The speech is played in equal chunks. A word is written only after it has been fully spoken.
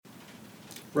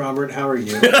Robert, how are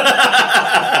you?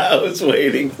 I was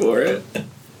waiting for it.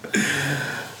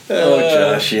 Oh,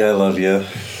 Joshy, I love you.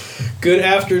 Good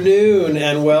afternoon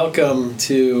and welcome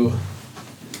to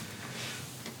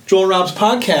Joel and Rob's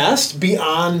podcast,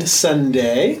 Beyond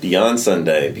Sunday. Beyond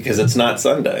Sunday, because it's not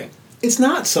Sunday. It's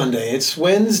not Sunday, it's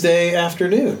Wednesday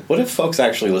afternoon. What if folks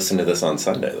actually listen to this on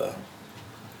Sunday, though?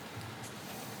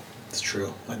 It's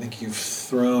true. I think you've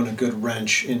thrown a good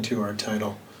wrench into our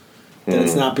title. And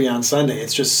it's not Beyond Sunday,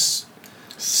 it's just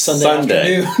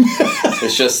Sunday. Afternoon.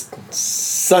 It's just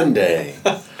Sunday.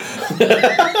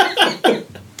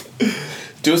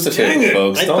 Do us a favor,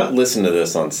 folks. Don't listen to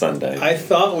this on Sunday. I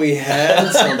thought we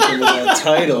had something with that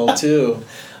title, too.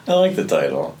 I like the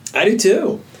title. I do,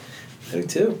 too.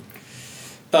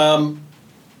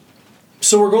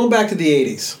 So we're going back to the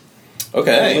 80s.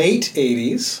 Okay. Late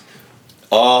 80s.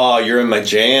 Oh, you're in my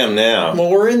jam now. Well,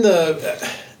 we're in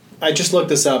the... I just looked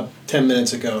this up 10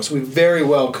 minutes ago, so we very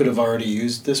well could have already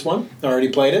used this one, already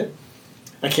played it.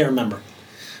 I can't remember.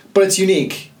 But it's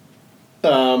unique.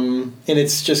 And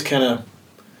it's just kind of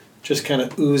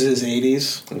oozes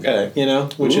 80s. Okay. You know,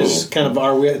 which is kind of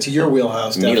it's your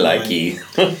wheelhouse, definitely. Me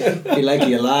likey. Me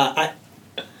likey a lot.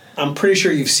 I'm pretty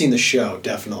sure you've seen the show,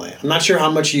 definitely. I'm not sure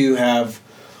how much you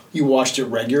watched it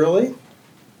regularly,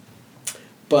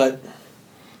 but...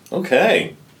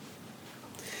 Okay.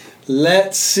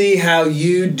 Let's see how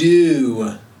you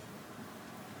do.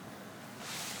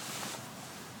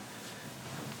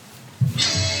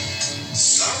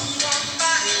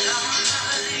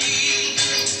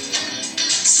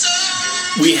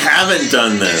 We haven't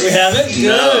done this. We haven't? Good.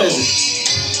 No.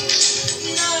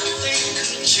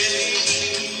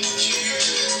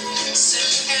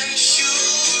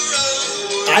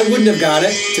 I wouldn't have got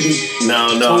it, to be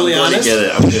totally I'm honest.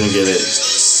 I'm going to get it.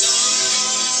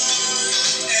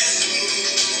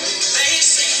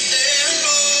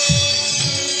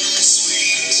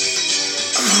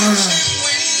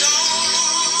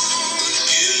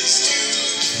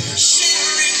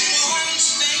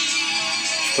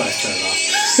 Probably turn it off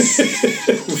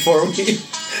before we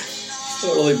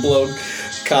totally blow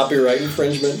copyright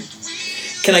infringement.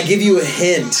 Can I give you a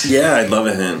hint? Yeah, I'd love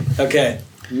a hint. Okay.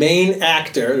 Main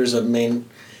actor. There's a main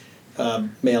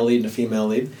male lead and a female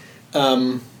lead.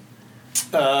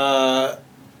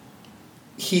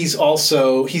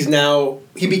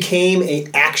 He became a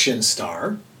action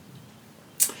star.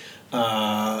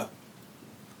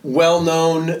 Well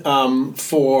known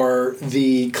for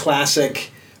the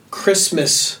classic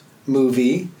Christmas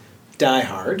movie Die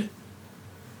Hard.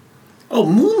 Oh,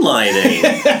 Moonlighting.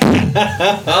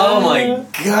 Oh my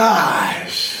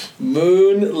gosh.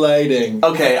 Moonlighting.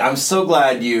 Okay, I'm so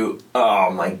glad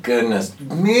oh my goodness.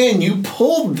 Man, you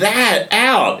pulled that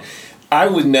out. I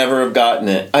would never have gotten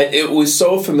it. It was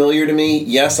so familiar to me.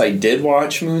 Yes, I did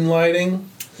watch Moonlighting.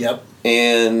 Yep.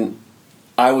 And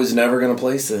I was never going to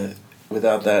place it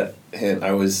without that hint.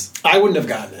 I wouldn't have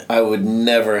gotten it. I would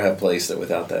never have placed it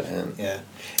without that hint. Yeah.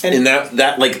 And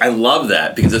that I love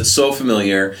that because it's so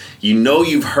familiar. You know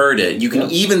you've heard it. You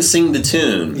can even sing the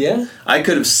tune. Yeah. I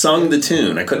could have sung the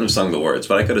tune. I couldn't have sung the words,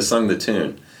 but I could have sung the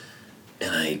tune. But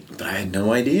I had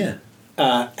no idea.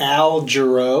 Al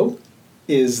Jarreau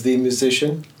is the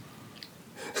musician.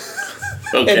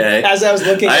 Okay. And as I was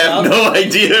looking it up... I have no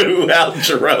idea who Al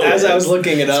Jarreau is. As I was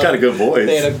looking it up... He's got a good voice.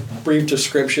 They had a brief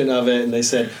description of it, and they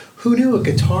said, who knew a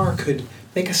guitar could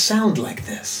make a sound like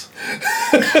this?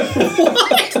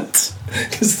 What?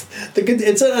 Because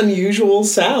it's an unusual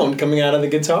sound coming out of the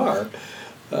guitar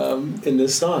in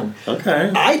this song.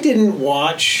 Okay. I didn't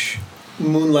watch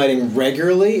Moonlighting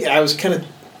regularly. I was kind of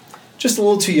just a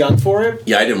little too young for it.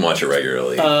 Yeah, I didn't watch it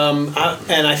regularly. And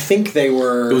I think they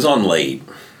were... It was on late.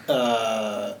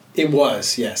 It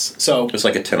was, yes. So it was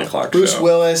like a 10 o'clock Bruce show.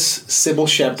 Willis, Sybil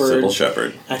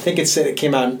Shepherd. I think it said it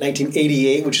came out in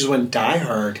 1988, which is when Die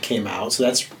Hard came out. So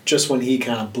that's just when he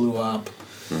kind of blew up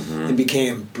and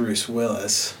became Bruce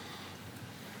Willis.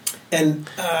 And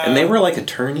they were like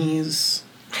attorneys?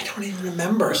 I don't even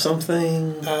remember. Or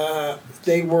something?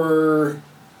 They were,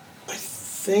 I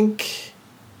think,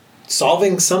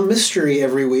 solving some mystery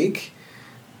every week.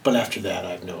 But after that,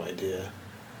 I have no idea.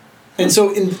 And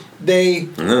so they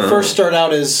first start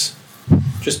out as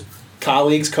just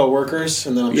colleagues, co-workers,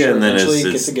 and then I'm sure eventually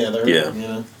get together. Yeah. You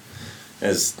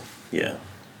know?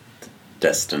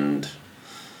 Destined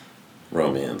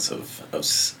romance of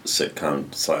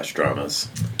sitcom / dramas.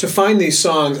 To find these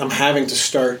songs, I'm having to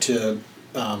start to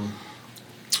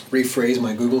rephrase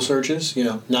my Google searches. You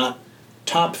know, not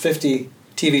top 50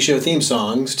 TV show theme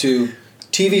songs to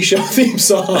TV show theme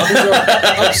songs or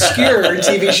obscure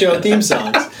TV show theme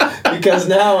songs. because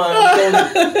now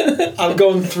I'm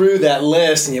going through that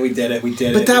list, and yeah, we did it.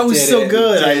 But that was so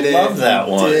good. I love that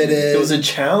one. Did it. It was a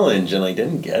challenge, and I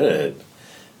didn't get it.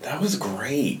 That was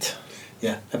great.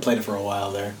 Yeah, I played it for a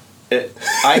while there.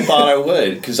 I thought I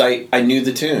would, because I knew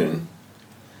the tune.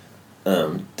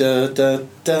 Da da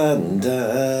da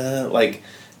da, like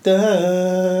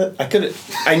da.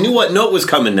 I knew what note was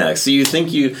coming next. So you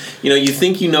think you know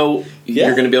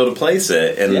you're going to be able to place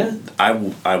it, and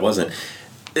I wasn't.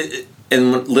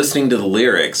 And listening to the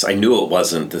lyrics, I knew it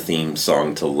wasn't the theme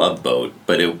song to Love Boat,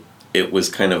 but it was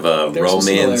kind of a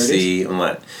romancy. I'm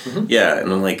like, yeah,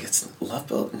 and I'm like, it's Love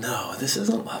Boat? No, this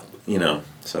isn't Love Boat.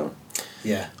 So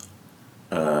yeah,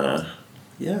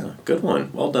 yeah, good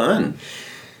one. Well done.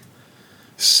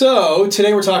 So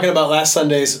today we're talking about last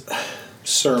Sunday's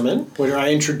sermon, where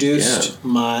I introduced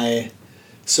my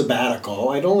sabbatical.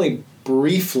 I'd only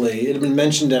briefly, it had been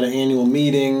mentioned at an annual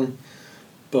meeting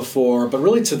before, but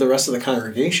really to the rest of the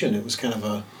congregation, it was kind of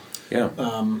a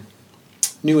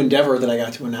new endeavor that I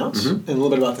got to announce, and a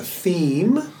little bit about the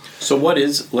theme. So what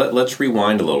is, let's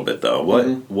rewind a little bit though.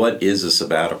 What is a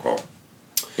sabbatical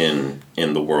in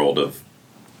the world of,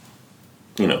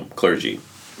 clergy?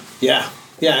 Yeah,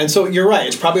 and so you're right.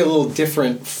 It's probably a little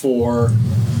different for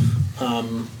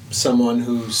someone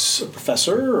who's a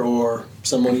professor or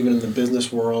someone even in the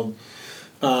business world.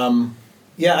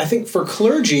 I think for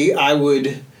clergy, I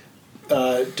would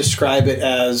describe it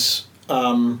as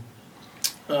a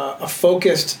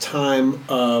focused time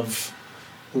of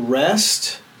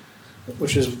rest,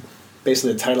 which is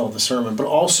basically the title of the sermon, but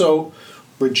also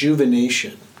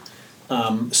rejuvenation.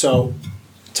 So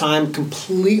time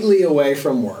completely away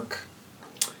from work.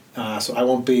 So I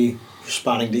won't be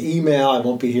responding to email. I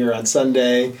won't be here on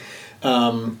Sunday.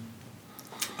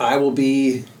 I will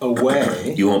be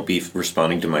away. You won't be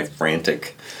responding to my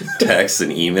frantic texts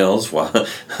and emails.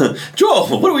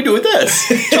 Joel, what do we do with this?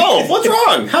 Joel, what's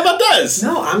wrong? How about this?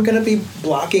 No, I'm going to be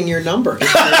blocking your number.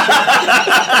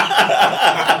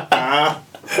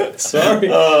 Sorry.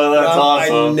 Oh, that's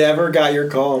awesome. I never got your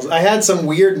calls. I had some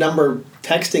weird number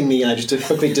texting me, and I just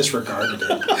quickly disregarded it.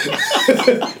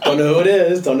 Don't know who it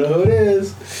is.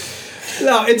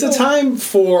 No, it's a time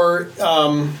for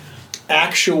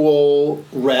actual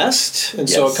rest, and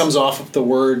so it comes off of the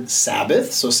word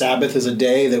Sabbath. So Sabbath is a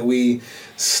day that we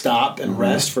stop and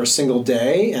rest for a single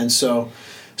day, and so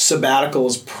sabbatical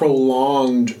is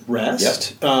prolonged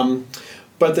rest. Yep.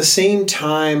 But at the same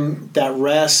time, that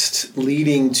rest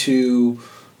leading to,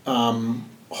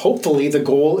 hopefully, the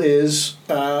goal is,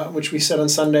 which we said on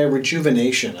Sunday,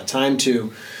 rejuvenation, a time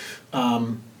to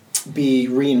be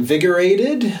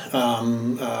reinvigorated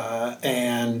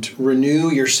and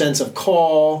renew your sense of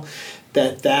call,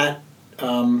 that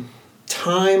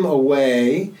time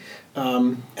away,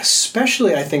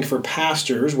 especially I think for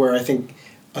pastors, where I think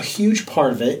a huge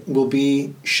part of it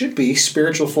should be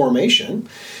spiritual formation.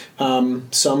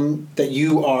 Some that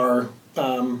you are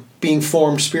being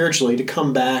formed spiritually to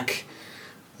come back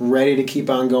ready to keep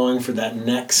on going for that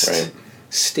next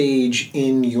stage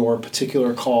in your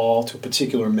particular call to a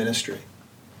particular ministry.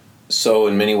 So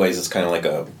in many ways it's kind of like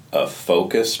a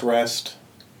focused rest.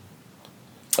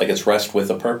 Like it's rest with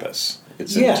a purpose.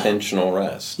 It's intentional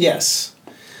rest. Yes.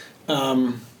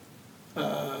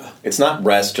 It's not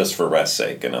rest just for rest's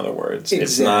sake, in other words. Exactly.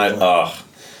 It's not,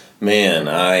 man,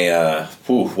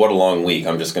 what a long week.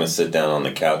 I'm just going to sit down on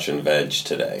the couch and veg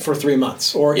today. For 3 months.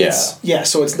 So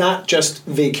it's not just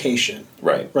vacation.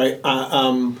 Right.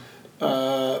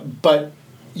 But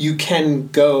you can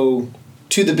go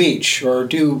to the beach or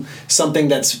do something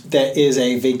that is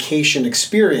a vacation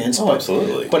experience. Oh,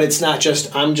 absolutely. But it's not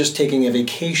just, I'm just taking a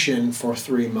vacation for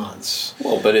 3 months.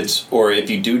 Well, or if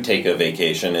you do take a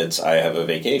vacation, I have a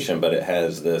vacation, but it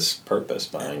has this purpose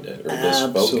behind it, or this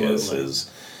focus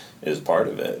is part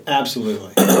of it.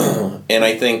 Absolutely. And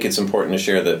I think it's important to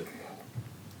share that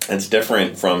it's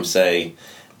different from, say,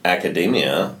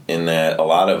 academia, in that a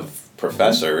lot of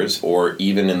professors, or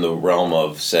even in the realm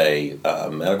of, say,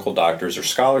 medical doctors or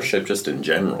scholarship just in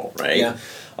general, right? Yeah.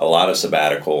 A lot of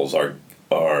sabbaticals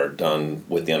are done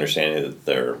with the understanding that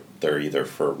they're either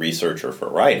for research or for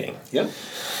writing. Yep.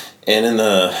 And in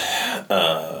the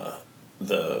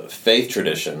faith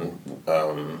tradition,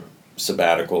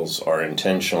 sabbaticals are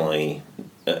intentionally.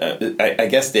 I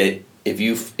guess that if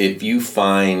you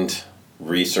find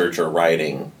research or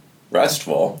writing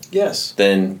restful, yes,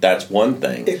 then that's one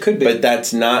thing. It could be, but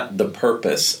that's not the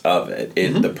purpose of it.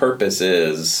 The purpose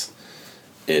is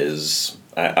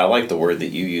I like the word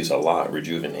that you use a lot,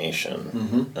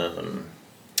 rejuvenation.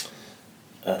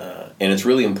 and it's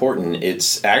really important.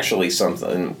 It's actually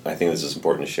something, I think this is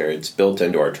important to share, it's built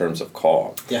into our terms of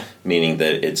call. Yeah. Meaning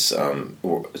that it's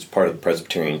part of the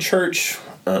Presbyterian Church.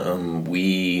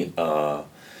 We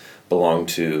belong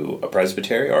to a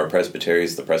presbytery. Our presbytery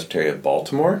is the Presbytery of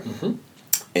Baltimore. Mm-hmm.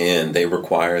 And they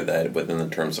require that within the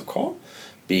terms of call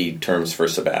be terms for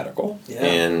sabbatical. Yeah.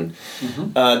 And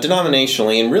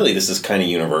denominationally, and really this is kind of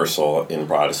universal in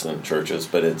Protestant churches,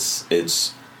 but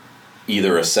it's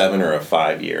either a 7 or a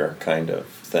 5 year kind of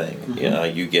thing.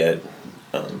 Mm-hmm. You get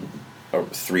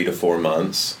 3 to 4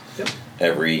 months Yep.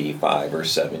 every 5 or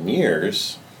 7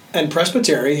 years. And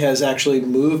Presbytery has actually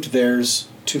moved theirs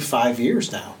to 5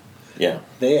 years now. Yeah.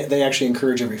 They actually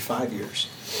encourage every 5 years.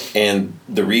 And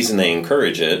the reason they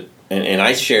encourage it, and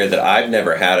I share that I've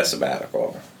never had a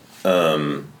sabbatical,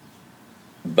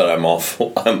 but I'm all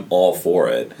for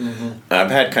it. Mm-hmm.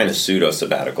 I've had kind of pseudo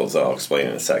sabbaticals that I'll explain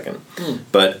in a second.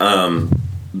 But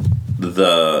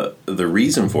the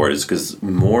reason for it is because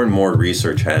more and more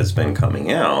research has been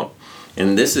coming out,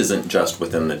 and this isn't just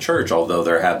within the church, although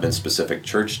there have been specific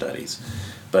church studies,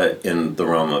 but in the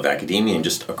realm of academia and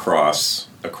just across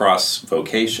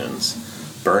vocations,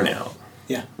 burnout.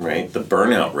 Yeah. Right? The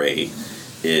burnout rate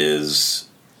is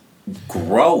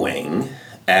growing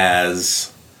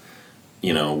as,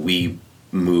 we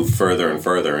move further and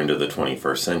further into the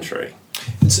 21st century.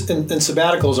 And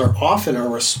sabbaticals are often a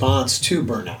response to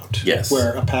burnout. Yes.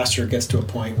 Where a pastor gets to a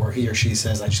point where he or she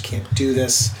says, I just can't do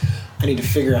this. I need to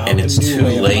figure out and it's a new too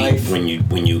way of late life. when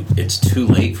you it's too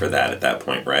late for that at that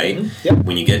point, right? Mm-hmm. Yep.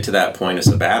 When you get to that point, a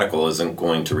sabbatical isn't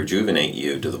going to rejuvenate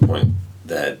you to the point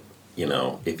that,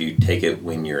 if you take it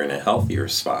when you're in a healthier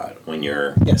spot, when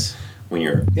you're Yes.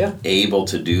 Yeah. able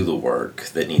to do the work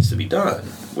that needs to be done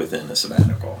within a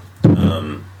sabbatical.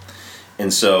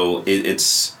 And so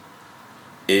it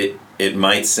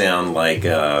might sound like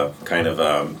a kind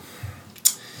of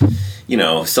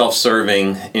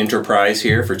self-serving enterprise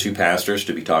here for two pastors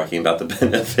to be talking about the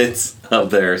benefits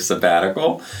of their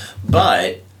sabbatical.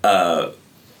 But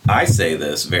I say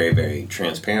this very, very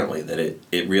transparently, that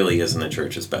it really is in the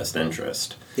church's best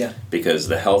interest. Yeah. Because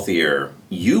the healthier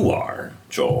you are,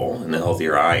 Joel, and the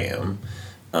healthier I am,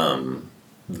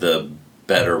 the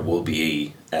better we'll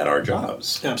be at our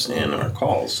jobs. Absolutely. And our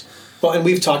calls. Well, and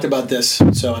we've talked about this,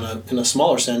 so in a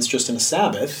smaller sense, just in a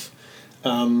Sabbath,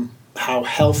 how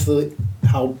healthier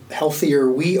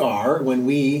we are when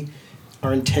we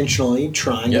are intentionally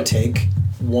trying Yep. to take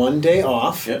one day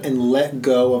off Yep. and let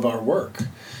go of our work.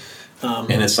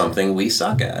 And it's something we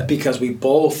suck at. Because we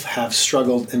both have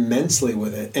struggled immensely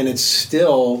with it. And it's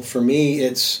still, for me,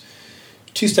 it's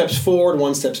 2 steps forward,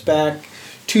 1 step back,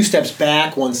 2 steps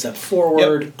back, 1 step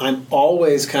forward. Yep. I'm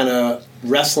always kind of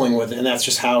wrestling with it, and that's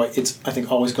just how it's, I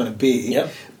think, always going to be.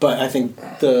 Yep. But I think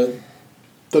the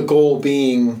goal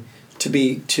being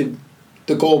the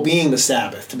goal being the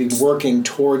Sabbath, to be working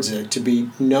towards it, to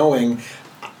be knowing,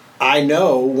 I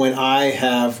know when I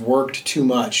have worked too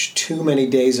much, too many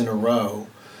days in a row,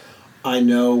 I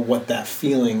know what that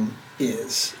feeling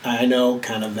is. I know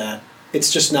kind of that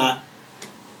it's just not,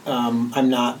 I'm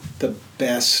not the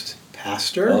best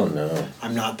pastor. Oh, no.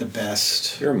 I'm not the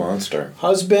best You're a monster.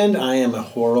 husband. I am a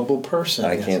horrible person.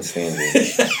 I can't stand you.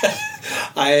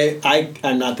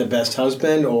 I'm not the best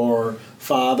husband or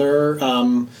father.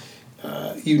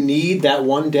 You need that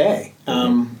one day.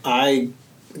 I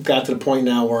got to the point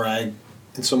now where I,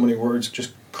 in so many words,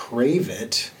 just crave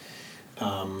it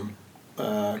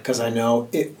because I know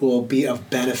it will be of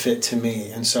benefit to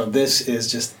me. And so this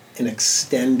is just an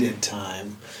extended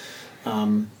time.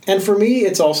 And for me,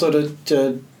 it's also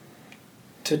to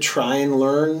try and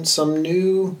learn some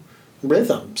new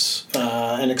rhythms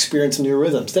and experience new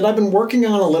rhythms that I've been working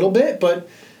on a little bit, but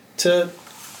to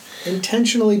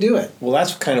intentionally do it. Well,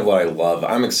 that's kind of what I love.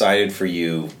 I'm excited for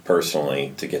you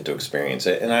personally to get to experience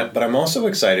it, but I'm also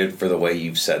excited for the way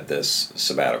you've set this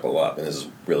sabbatical up, and this is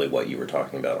really what you were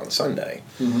talking about on Sunday.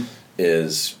 Mm-hmm.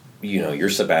 Is your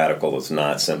sabbatical is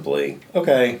not simply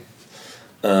okay.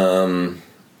 I'm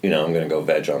going to go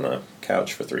veg on the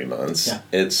couch for 3 months. Yeah.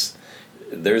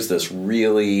 There's this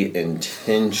really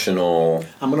intentional.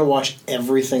 I'm going to watch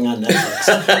everything on Netflix.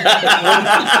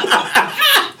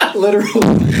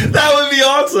 Literally. That would be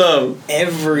awesome.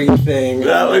 Everything.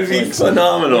 That would be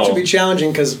phenomenal. Which would be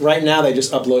challenging because right now they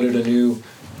just uploaded a new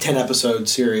 10-episode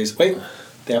series. Wait,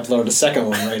 they uploaded a second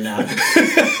one right now. Like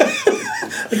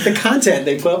the content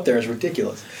they put up there is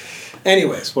ridiculous.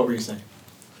 Anyways, what were you saying?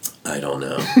 I don't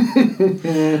know.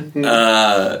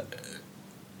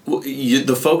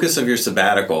 The focus of your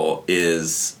sabbatical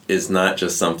is not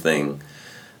just something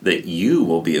that you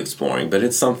will be exploring, but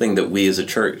it's something that we as a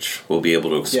church will be able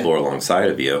to explore alongside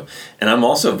of you. And I'm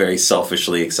also very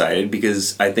selfishly excited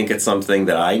because I think it's something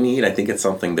that I need. I think it's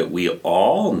something that we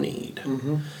all need.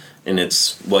 Mm-hmm. And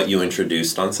it's what you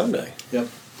introduced on Sunday. Yep.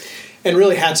 And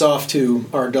really hats off to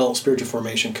our Adult Spiritual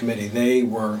Formation Committee. They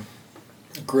were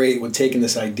great with taking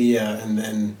this idea and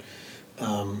then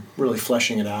really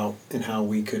fleshing it out and how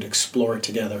we could explore it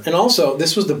together. And also,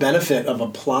 this was the benefit of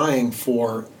applying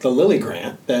for the Lilly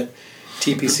grant that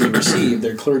TPC received,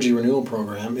 their clergy renewal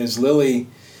program, is Lilly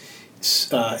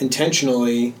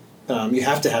intentionally, you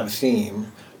have to have a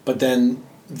theme, but then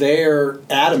they're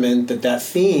adamant that that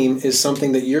theme is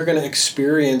something that you're going to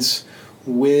experience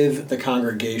with the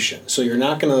congregation. So you're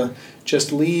not going to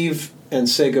just leave and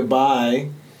say goodbye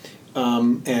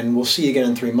and we'll see you again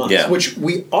in 3 months, which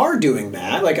we are doing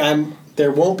that. Like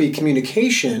there won't be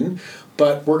communication,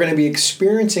 but we're going to be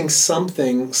experiencing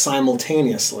something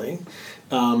simultaneously,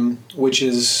 which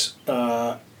is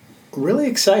really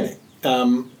exciting.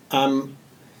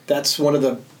 That's one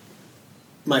of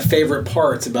my favorite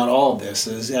parts about all of this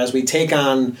is as we take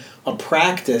on a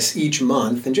practice each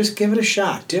month and just give it a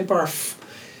shot, dip a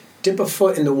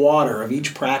foot in the water of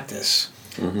each practice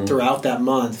throughout that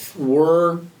month.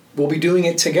 We'll be doing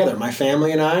it together. My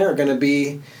family and I are going to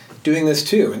be doing this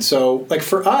too. And so, like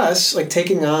for us, like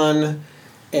taking on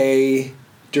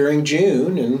during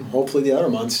June and hopefully the other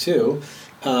months too,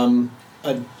 an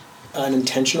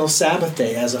intentional Sabbath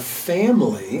day as a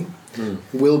family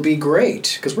will be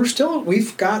great because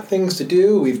we've got things to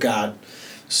do. We've got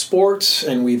sports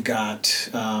and we've got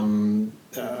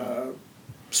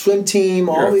swim team.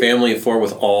 You're a family of four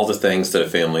with all the things that a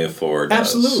family of four does.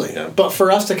 Absolutely. Yeah. But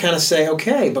for us to kind of say,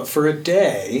 okay, but for a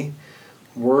day,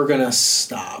 we're going to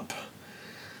stop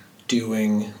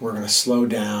we're going to slow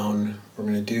down, we're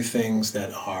going to do things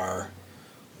that are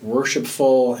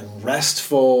worshipful and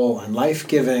restful and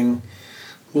life-giving,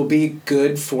 will be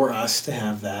good for us to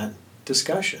have that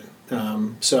discussion.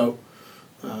 And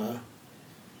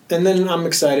then I'm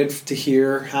excited to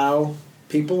hear how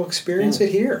people experience it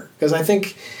here. Because I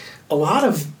think a lot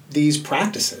of these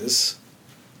practices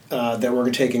that we're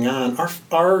taking on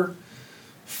are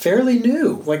fairly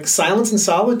new. Like silence and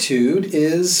solitude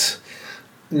is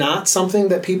not something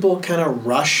that people kind of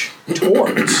rush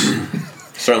towards.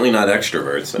 Certainly not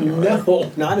extroverts anyway.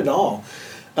 No, not at all.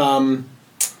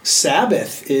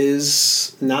 Sabbath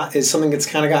is something that's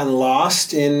kind of gotten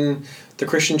lost in the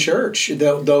Christian church,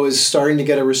 though is starting to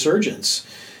get a resurgence.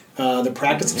 The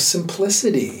practice of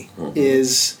simplicity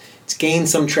it's gained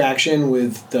some traction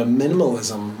with the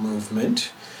minimalism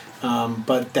movement,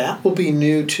 but that will be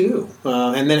new too.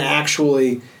 And then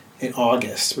actually in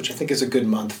August, which I think is a good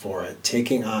month for it,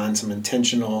 taking on some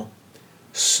intentional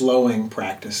slowing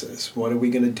practices. What are we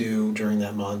going to do during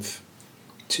that month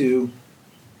to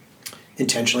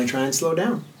intentionally try and slow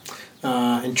down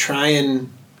and try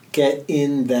and get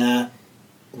in that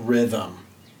rhythm?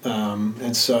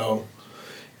 And so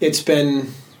it's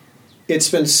been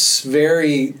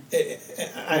very.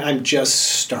 I'm just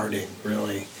starting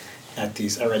really at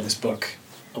these. I read this book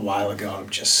a while ago. I'm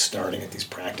just starting at these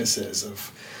practices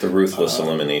of the ruthless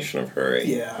elimination of hurry.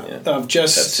 Yeah, of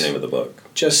just that's the name of the book.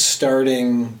 Just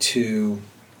starting to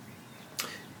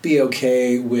be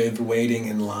okay with waiting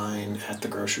in line at the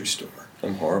grocery store.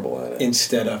 I'm horrible at it.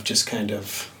 Instead of just kind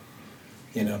of,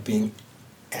 being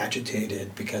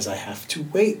agitated because I have to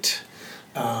wait.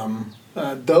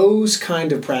 Those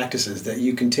kind of practices that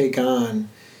you can take on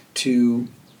to,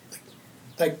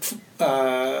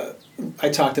 I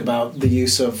talked about the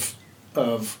use of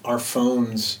our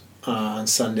phones on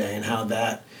Sunday and how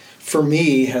that, for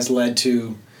me, has led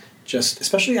to just,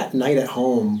 especially at night at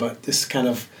home, but this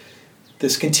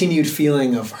continued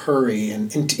feeling of hurry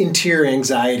and interior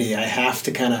anxiety. I have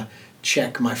to kind of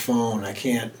check my phone. I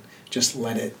can't just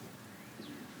let it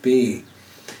be.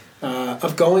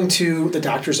 Of going to the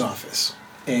doctor's office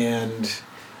and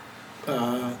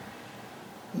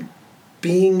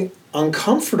being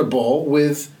uncomfortable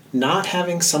with not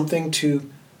having something to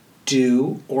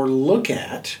do or look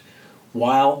at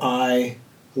while I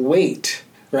wait,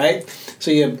 right?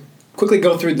 So you quickly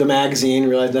go through the magazine,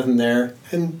 realize nothing there,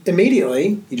 and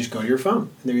immediately you just go to your phone,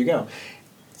 and there you go.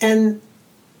 And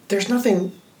there's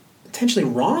nothing potentially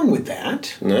wrong with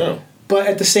that. No. But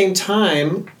at the same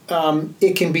time,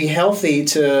 it can be healthy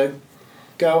to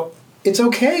go, it's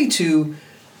okay to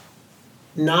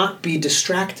not be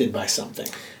distracted by something.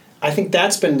 I think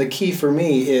that's been the key for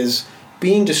me, is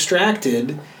being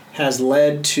distracted has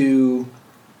led to,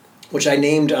 which I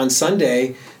named on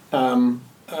Sunday,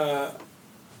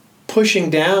 pushing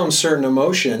down certain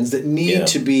emotions that need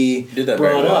to be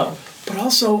brought up. but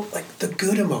also like the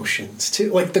good emotions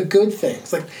too, like the good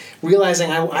things, like realizing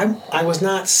I was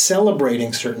not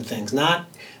celebrating certain things,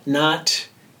 not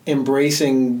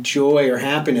embracing joy or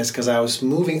happiness because I was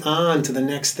moving on to the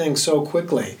next thing so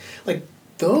quickly. Like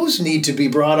those need to be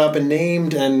brought up and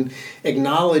named and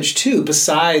acknowledged too.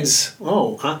 Besides,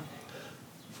 I'm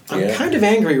kind of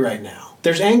angry right now.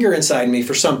 There's anger inside me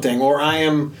for something, or I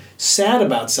am sad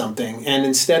about something, and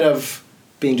instead of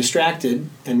being distracted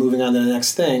and moving on to the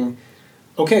next thing,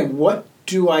 okay, what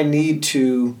do I need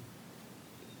to,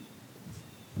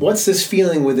 what's this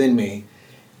feeling within me?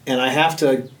 And I have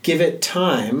to give it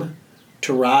time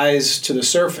to rise to the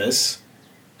surface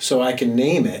so I can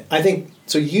name it. I think,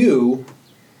 so you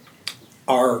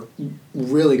are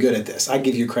really good at this. I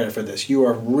give you credit for this. You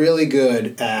are really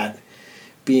good at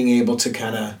being able to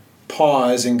kind of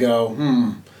pause and go,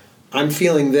 I'm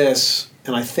feeling this,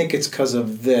 and I think it's because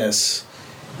of this,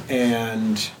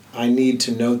 and I need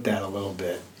to note that a little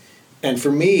bit. And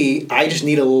for me, I just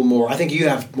need a little more. I think you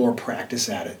have more practice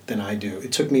at it than I do.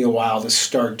 It took me a while to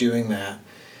start doing that,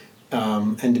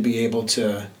 and to be able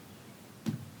to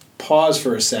pause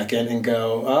for a second and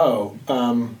go,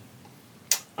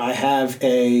 I have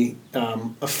a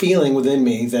feeling within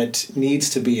me that needs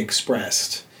to be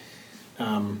expressed,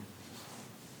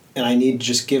 and I need to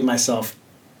just give myself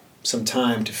some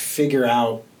time to figure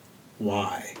out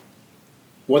why.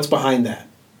 What's behind that,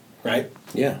 right?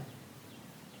 Yeah.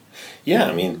 Yeah,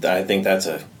 I mean, I think that's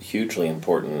a hugely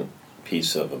important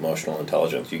piece of emotional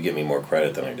intelligence. You give me more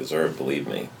credit than I deserve, believe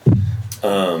me.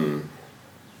 But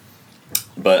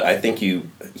I think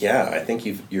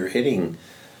you're hitting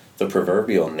the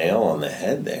proverbial nail on the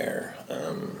head there.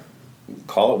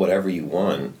 Call it whatever you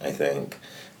want, I think.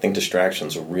 I think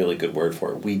distraction's a really good word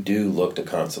for it. We do look to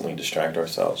constantly distract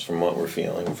ourselves from what we're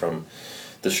feeling, from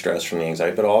the stress, from the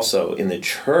anxiety, but also in the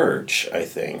church, I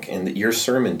think, and your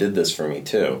sermon did this for me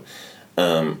too,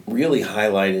 really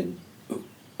highlighted,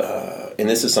 and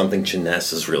this is something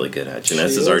Janess is really good at.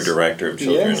 Janess is our director of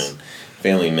children and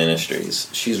family ministries.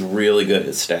 She's really good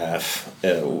at staff,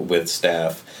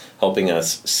 helping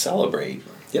us celebrate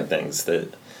things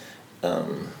that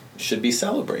should be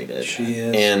celebrated. She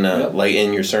is. And like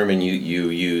in your sermon, you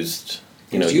used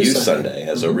Youth Sunday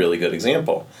as a really good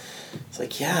example. It's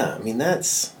like, yeah, I mean,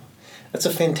 that's a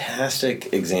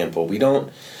fantastic example. We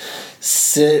don't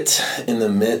sit in the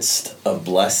midst of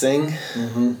blessing.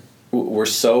 Mm-hmm. We're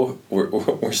so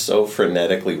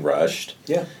frenetically rushed.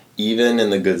 Yeah. Even in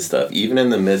the good stuff, even in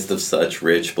the midst of such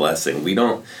rich blessing, we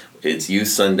don't. It's Youth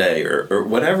Sunday or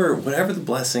whatever the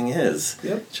blessing is.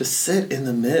 Yep. Just sit in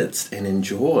the midst and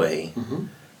enjoy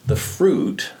the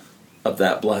fruit of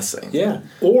that blessing. Yeah.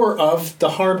 Or of the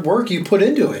hard work you put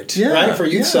into it. Yeah. Right? For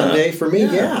Youth Sunday, for me,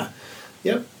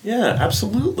 Yep. Yeah,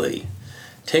 absolutely.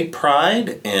 Take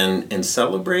pride and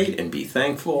celebrate and be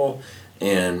thankful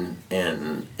and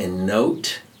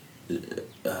note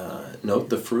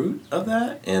the fruit of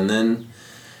that, and then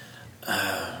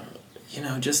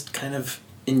just kind of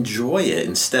enjoy it.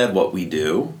 Instead, what we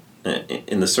do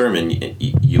in the sermon,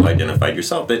 you identified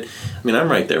yourself, but I mean,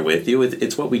 I'm right there with you.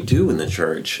 It's what we do in the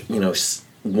church.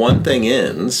 One thing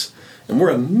ends, and we're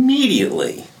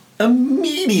immediately,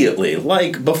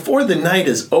 like before the night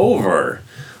is over,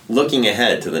 looking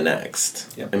ahead to the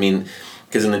next. Yep. I mean,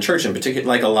 because in the church in particular,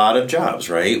 like a lot of jobs,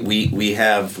 right? We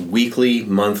have weekly,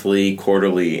 monthly,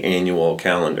 quarterly, annual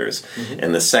calendars,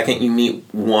 and the second you meet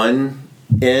one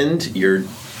end, you're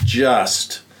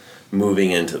just moving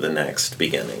into the next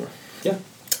beginning. Yeah.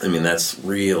 I mean, that's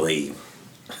really,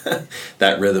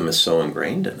 that rhythm is so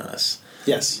ingrained in us.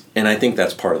 Yes. And I think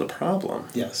that's part of the problem.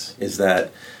 Yes. Is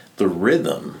that the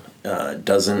rhythm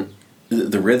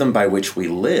the rhythm by which we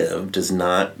live does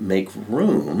not make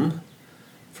room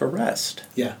for rest.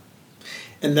 Yeah.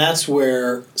 And that's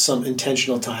where some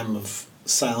intentional time of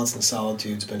silence and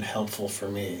solitude's been helpful for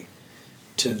me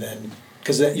to then,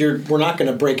 because we're not going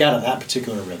to break out of that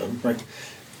particular rhythm, right?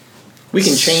 We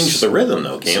can change the rhythm,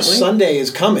 though, can't we? Sunday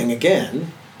is coming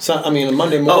again. So, I mean, a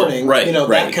Monday morning,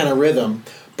 that kind of rhythm,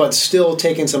 but still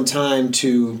taking some time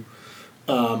to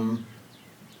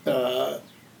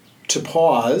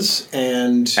pause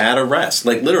and add a rest.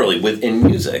 Like literally, within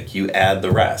music, you add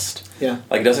the rest. Yeah.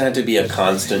 Like it doesn't have to be a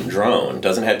constant drone. It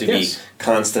doesn't have to be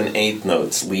constant eighth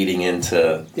notes leading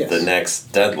into the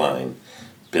next deadline.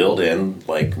 Build in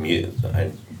like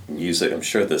music. I'm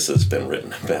sure this has been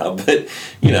written about, but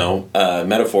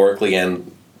metaphorically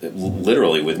and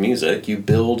literally with music, you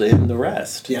build in the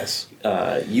rest. Yes.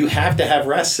 You have to have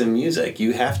rest in music.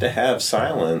 You have to have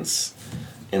silence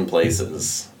in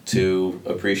places to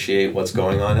appreciate what's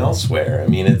going on elsewhere. I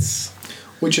mean, it's...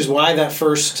 Which is why that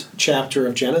first chapter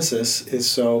of Genesis is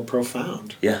so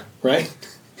profound. Yeah. Right?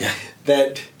 Yeah.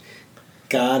 That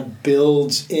God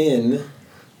builds in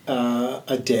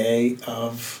a day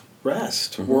of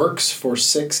rest, works for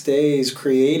 6 days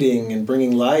creating and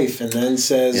bringing life, and then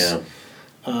says,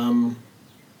 I'm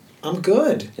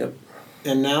good. Yep.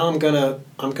 And now I'm gonna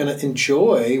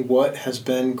enjoy what has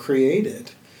been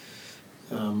created.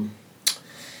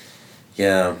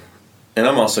 Yeah. And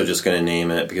I'm also just going to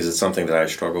name it because it's something that I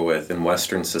struggle with in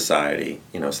Western society.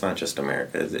 It's not just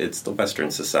America. It's the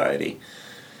Western society.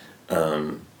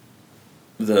 The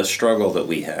struggle that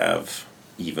we have,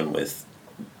 even with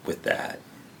that,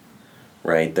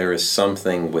 right? There is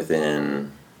something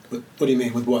within... What do you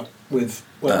mean? With what? With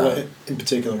what in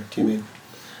particular do you mean?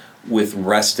 With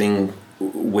resting,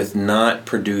 with not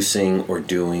producing or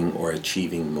doing or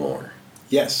achieving more.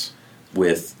 Yes.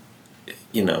 With...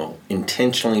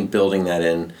 intentionally building that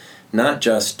in, not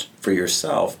just for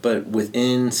yourself, but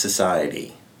within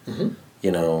society. Mm-hmm.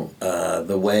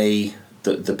 The way,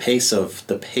 the pace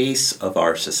of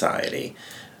our society,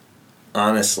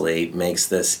 honestly, makes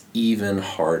this even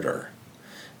harder,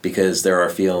 because there are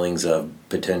feelings of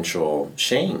potential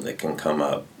shame that can come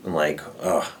up, like,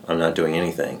 oh, I'm not doing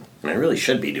anything, and I really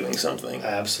should be doing something.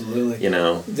 Absolutely.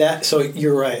 So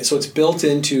you're right. So it's built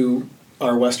into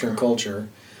our Western culture.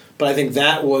 But I think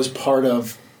that was part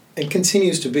of, and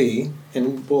continues to be,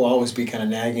 and will always be kind of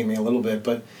nagging me a little bit,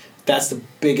 but that's the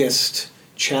biggest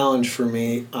challenge for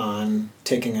me on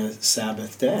taking a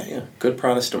Sabbath day. Yeah, good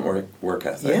Protestant work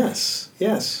ethic. Yes.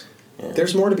 Yeah.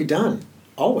 There's more to be done,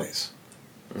 always.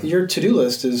 Mm-hmm. Your to-do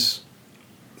list is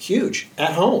huge,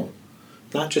 at home.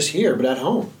 Not just here, but at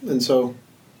home. And so,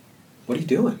 what are you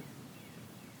doing?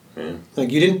 Yeah.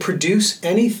 Like, you didn't produce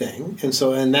anything, and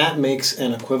that makes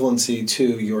an equivalency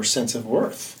to your sense of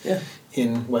worth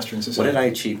in Western society. What did I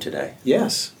achieve today?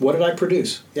 Yes. What did I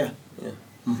produce? Yeah.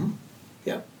 Mm-hmm.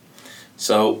 Yeah.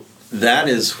 So that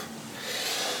is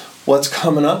what's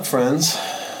coming up, friends.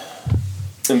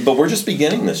 But we're just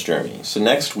beginning this journey. So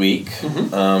next week,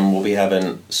 we'll be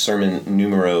having sermon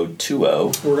numero 20.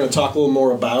 We're going to talk a little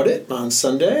more about it on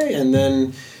Sunday, and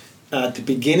then at the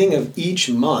beginning of each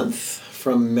month,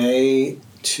 from May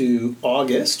to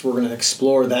August, we're going to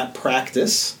explore that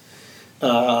practice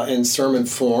in sermon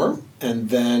form,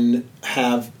 and then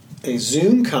have a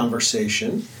Zoom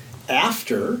conversation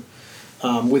after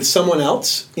with someone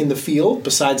else in the field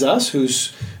besides us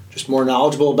who's just more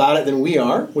knowledgeable about it than we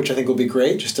are, which I think will be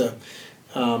great, just to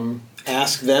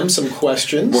ask them some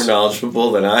questions. More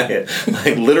knowledgeable than I am.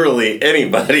 Like, literally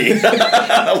anybody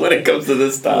when it comes to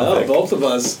this topic. Well, both of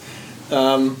us.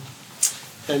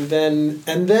 And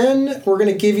then we're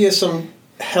going to give you some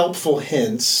helpful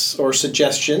hints or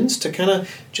suggestions to kind of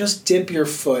just dip your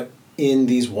foot in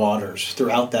these waters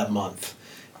throughout that month,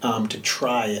 to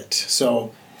try it.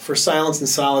 So for Silence and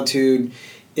Solitude,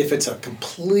 if it's a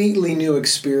completely new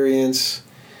experience,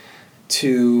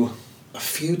 to a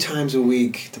few times a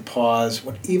week to pause,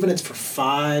 even if it's for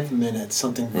 5 minutes,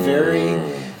 something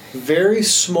very, very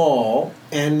small,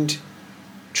 and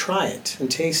try it and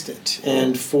taste it.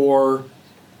 And for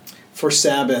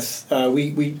Sabbath,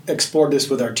 we explored this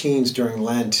with our teens during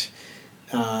Lent.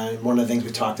 One of the things we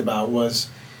talked about was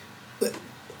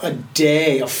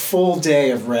a full day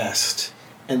of rest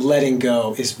and letting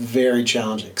go is very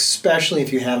challenging, especially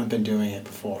if you haven't been doing it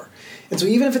before. And so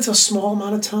even if it's a small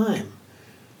amount of time,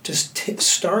 just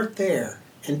start there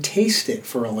and taste it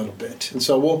for a little bit. And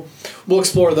so we'll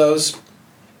explore those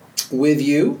with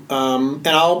you. And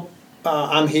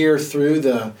I'm here through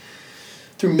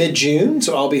mid-June,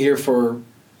 so I'll be here for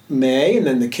May, and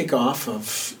then the kickoff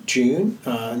of June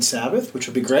and Sabbath, which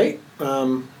will be great.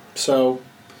 So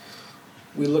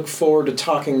we look forward to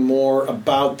talking more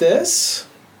about this.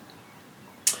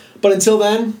 But until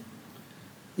then,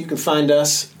 you can find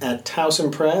us at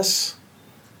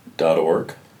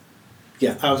towsonpress.org.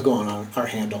 Yeah, I was going on our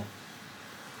handle.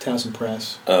 Towson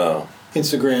Press. Oh.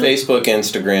 Instagram. Facebook,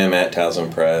 Instagram at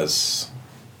Towson Press.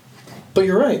 But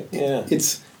you're right. Yeah.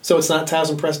 It's not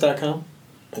towsonpress.com?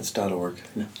 It's .org.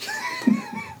 No.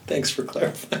 Thanks for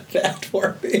clarifying that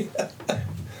for me.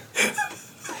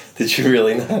 Did you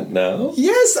really not know?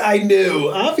 Yes, I knew.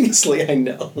 Obviously, I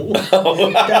know.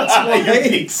 Oh, that's why you're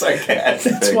being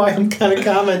sarcastic. That's why I'm kind of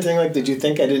commenting. Like, did you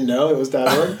think I didn't know it was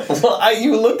 .org? Well,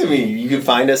 you looked at me. You can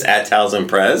find us at Towson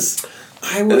Press.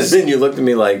 I was. And then you looked at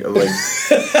me like .org. Like,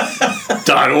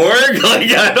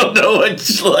 I don't know what.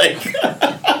 Like.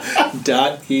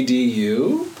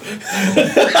 .edu.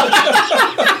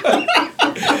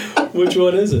 Which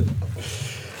one is it?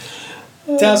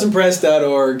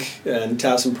 TowsonPress.org and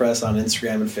Towson Press on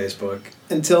Instagram and Facebook.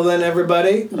 Until then,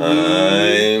 everybody.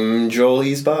 I'm Joel.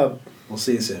 He's Bob. We'll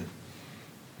see you soon.